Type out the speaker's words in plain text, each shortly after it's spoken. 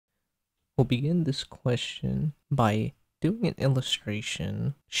We'll begin this question by doing an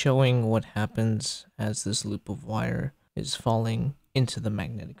illustration showing what happens as this loop of wire is falling into the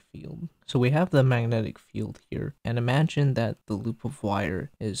magnetic field. So we have the magnetic field here, and imagine that the loop of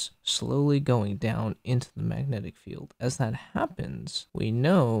wire is slowly going down into the magnetic field. As that happens, we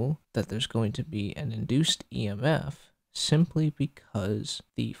know that there's going to be an induced EMF simply because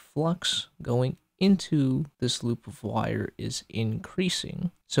the flux going into this loop of wire is increasing.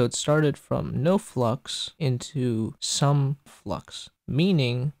 So it started from no flux into some flux,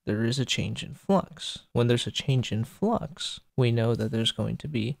 meaning there is a change in flux. When there's a change in flux, we know that there's going to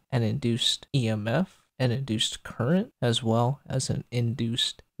be an induced EMF, an induced current, as well as an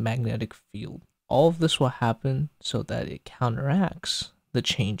induced magnetic field. All of this will happen so that it counteracts the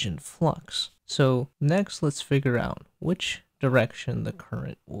change in flux. So next, let's figure out which direction the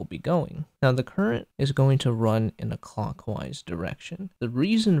current will be going. Now the current is going to run in a clockwise direction. The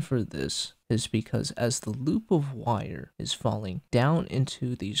reason for this is because as the loop of wire is falling down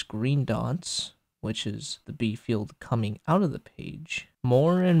into these green dots, which is the B field coming out of the page,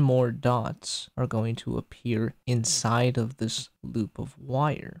 more and more dots are going to appear inside of this loop of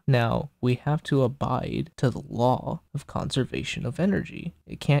wire. Now, we have to abide to the law of conservation of energy.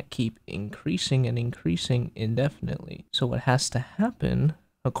 It can't keep increasing and increasing indefinitely. So what has to happen,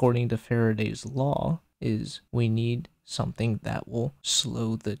 according to Faraday's law, is we need something that will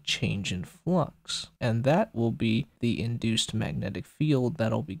slow the change in flux, and that will be the induced magnetic field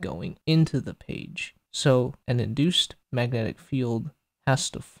that'll be going into the page. So an induced magnetic field has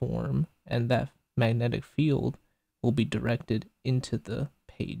to form, and that magnetic field will be directed into the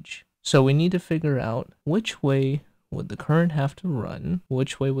page. So we need to figure out which way would the current have to run,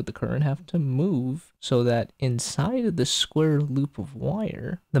 which way would the current have to move, so that inside of the square loop of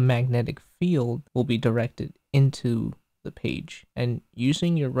wire, the magnetic field will be directed into the page. And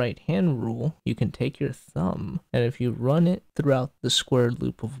using your right hand rule, you can take your thumb, and if you run it throughout the square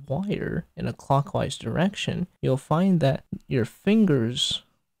loop of wire in a clockwise direction, you'll find that your fingers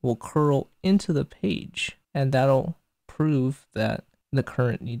will curl into the page, and that'll prove that the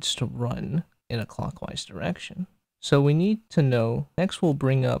current needs to run in a clockwise direction. So we need to know, next we'll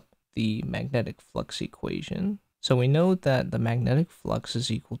bring up the magnetic flux equation. So we know that the magnetic flux is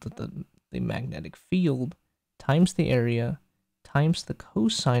equal to the magnetic field times the area times the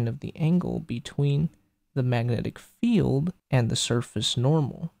cosine of the angle between the magnetic field and the surface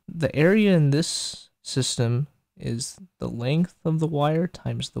normal. The area in this system is the length of the wire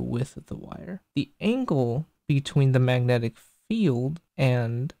times the width of the wire. The angle between the magnetic field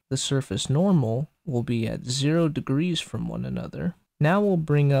and the surface normal will be at 0 degrees from one another. Now we'll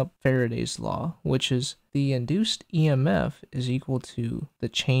bring up Faraday's law, which is the induced EMF is equal to the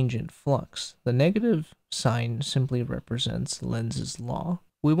change in flux. The negative sign simply represents Lenz's law.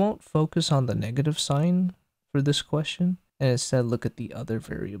 We won't focus on the negative sign for this question, and instead look at the other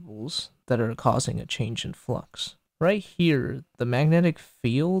variables that are causing a change in flux. Right here, the magnetic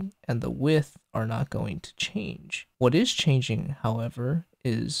field and the width are not going to change. What is changing, however,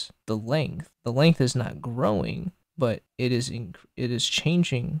 is the length. The length is not growing, but it is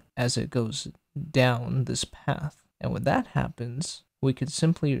changing as it goes down this path. And when that happens, we could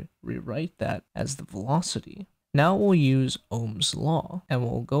simply rewrite that as the velocity. Now we'll use Ohm's law, and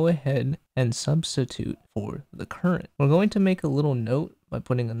we'll go ahead and substitute for the current. We're going to make a little note by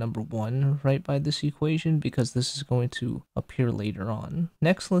putting a number 1 right by this equation, because this is going to appear later on.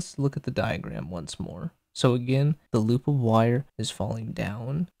 Next, let's look at the diagram once more. So again, the loop of wire is falling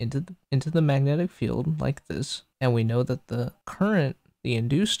down into the magnetic field like this, and we know that the current, the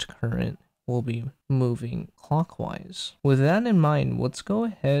induced current, will be moving clockwise. With that in mind, let's go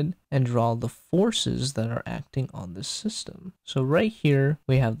ahead and draw the forces that are acting on this system. So right here,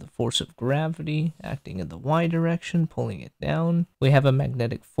 we have the force of gravity acting in the y direction, pulling it down. We have a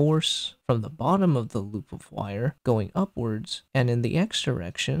magnetic force from the bottom of the loop of wire going upwards, and in the x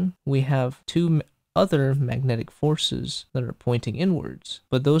direction, we have two other magnetic forces that are pointing inwards,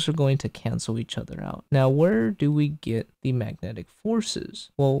 but those are going to cancel each other out. Now, where do we get the magnetic forces?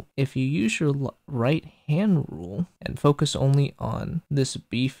 Well, if you use your right hand rule and focus only on this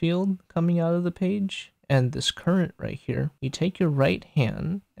B field coming out of the page and this current right here, you take your right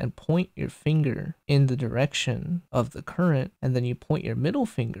hand and point your finger in the direction of the current, and then you point your middle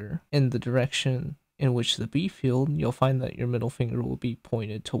finger in the direction in which the B field, you'll find that your middle finger will be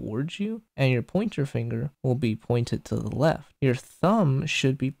pointed towards you, and your pointer finger will be pointed to the left. Your thumb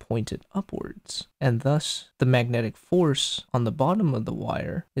should be pointed upwards, and thus the magnetic force on the bottom of the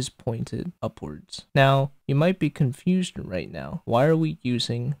wire is pointed upwards. Now, you might be confused right now. Why are we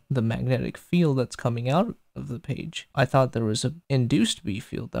using the magnetic field that's coming out of the page? I thought there was an induced B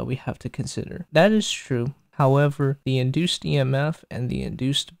field that we have to consider. That is true. However, the induced EMF and the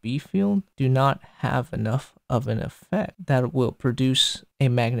induced B field do not have enough of an effect that will produce a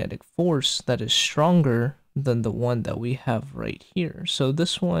magnetic force that is stronger than the one that we have right here. So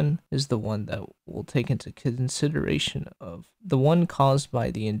this one is the one that we'll take into consideration of. The one caused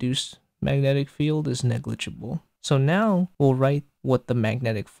by the induced magnetic field is negligible. So now we'll write what the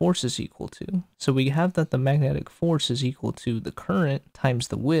magnetic force is equal to. So we have that the magnetic force is equal to the current times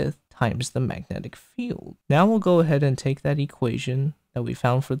the width times the magnetic field. Now we'll go ahead and take that equation that we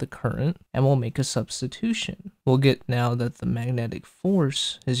found for the current and we'll make a substitution. We'll get now that the magnetic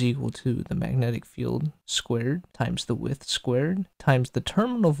force is equal to the magnetic field squared times the width squared times the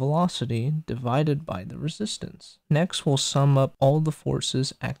terminal velocity divided by the resistance. Next, we'll sum up all the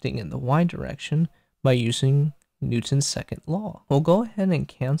forces acting in the y direction by using Newton's second law. We'll go ahead and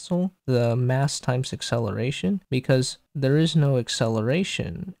cancel the mass times acceleration because there is no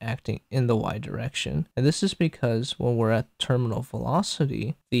acceleration acting in the y direction. And this is because when we're at terminal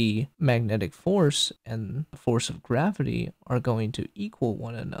velocity, the magnetic force and the force of gravity are going to equal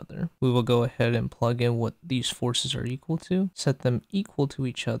one another. We will go ahead and plug in what these forces are equal to, set them equal to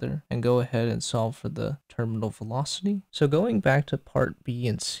each other, and go ahead and solve for the terminal velocity. So going back to part B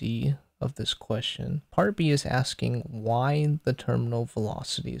and C of this question, part B is asking why the terminal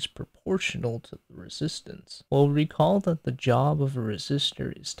velocity is proportional to the resistance. Well, recall that the job of a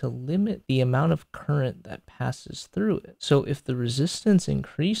resistor is to limit the amount of current that passes through it. So if the resistance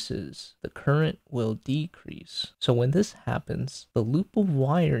increases, the current will decrease. So when this happens, the loop of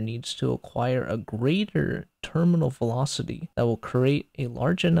wire needs to acquire a greater terminal velocity that will create a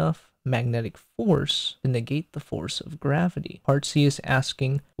large enough magnetic force to negate the force of gravity. Part C is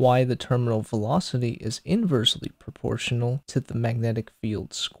asking why the terminal velocity is inversely proportional to the magnetic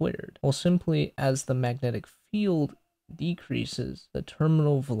field squared. Well, simply as the magnetic field decreases, the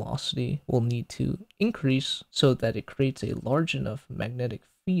terminal velocity will need to increase so that it creates a large enough magnetic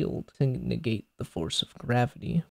field to negate the force of gravity.